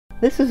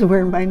This is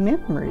where my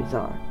memories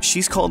are.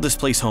 She's called this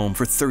place home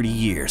for 30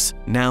 years.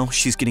 Now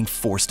she's getting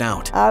forced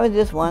out. I was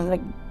just wanting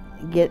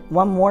to get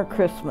one more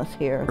Christmas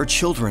here. Her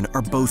children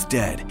are both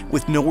dead.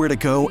 With nowhere to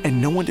go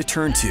and no one to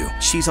turn to,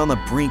 she's on the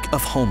brink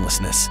of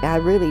homelessness. I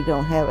really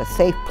don't have a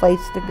safe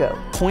place to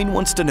go. Coyne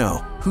wants to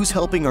know who's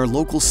helping our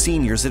local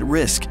seniors at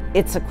risk.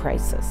 It's a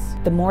crisis.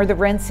 The more the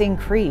rents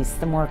increase,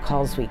 the more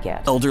calls we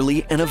get.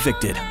 Elderly and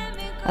Evicted.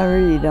 I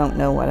really don't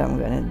know what I'm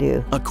going to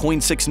do. A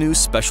Coyne 6 News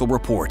special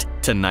report,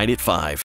 tonight at 5.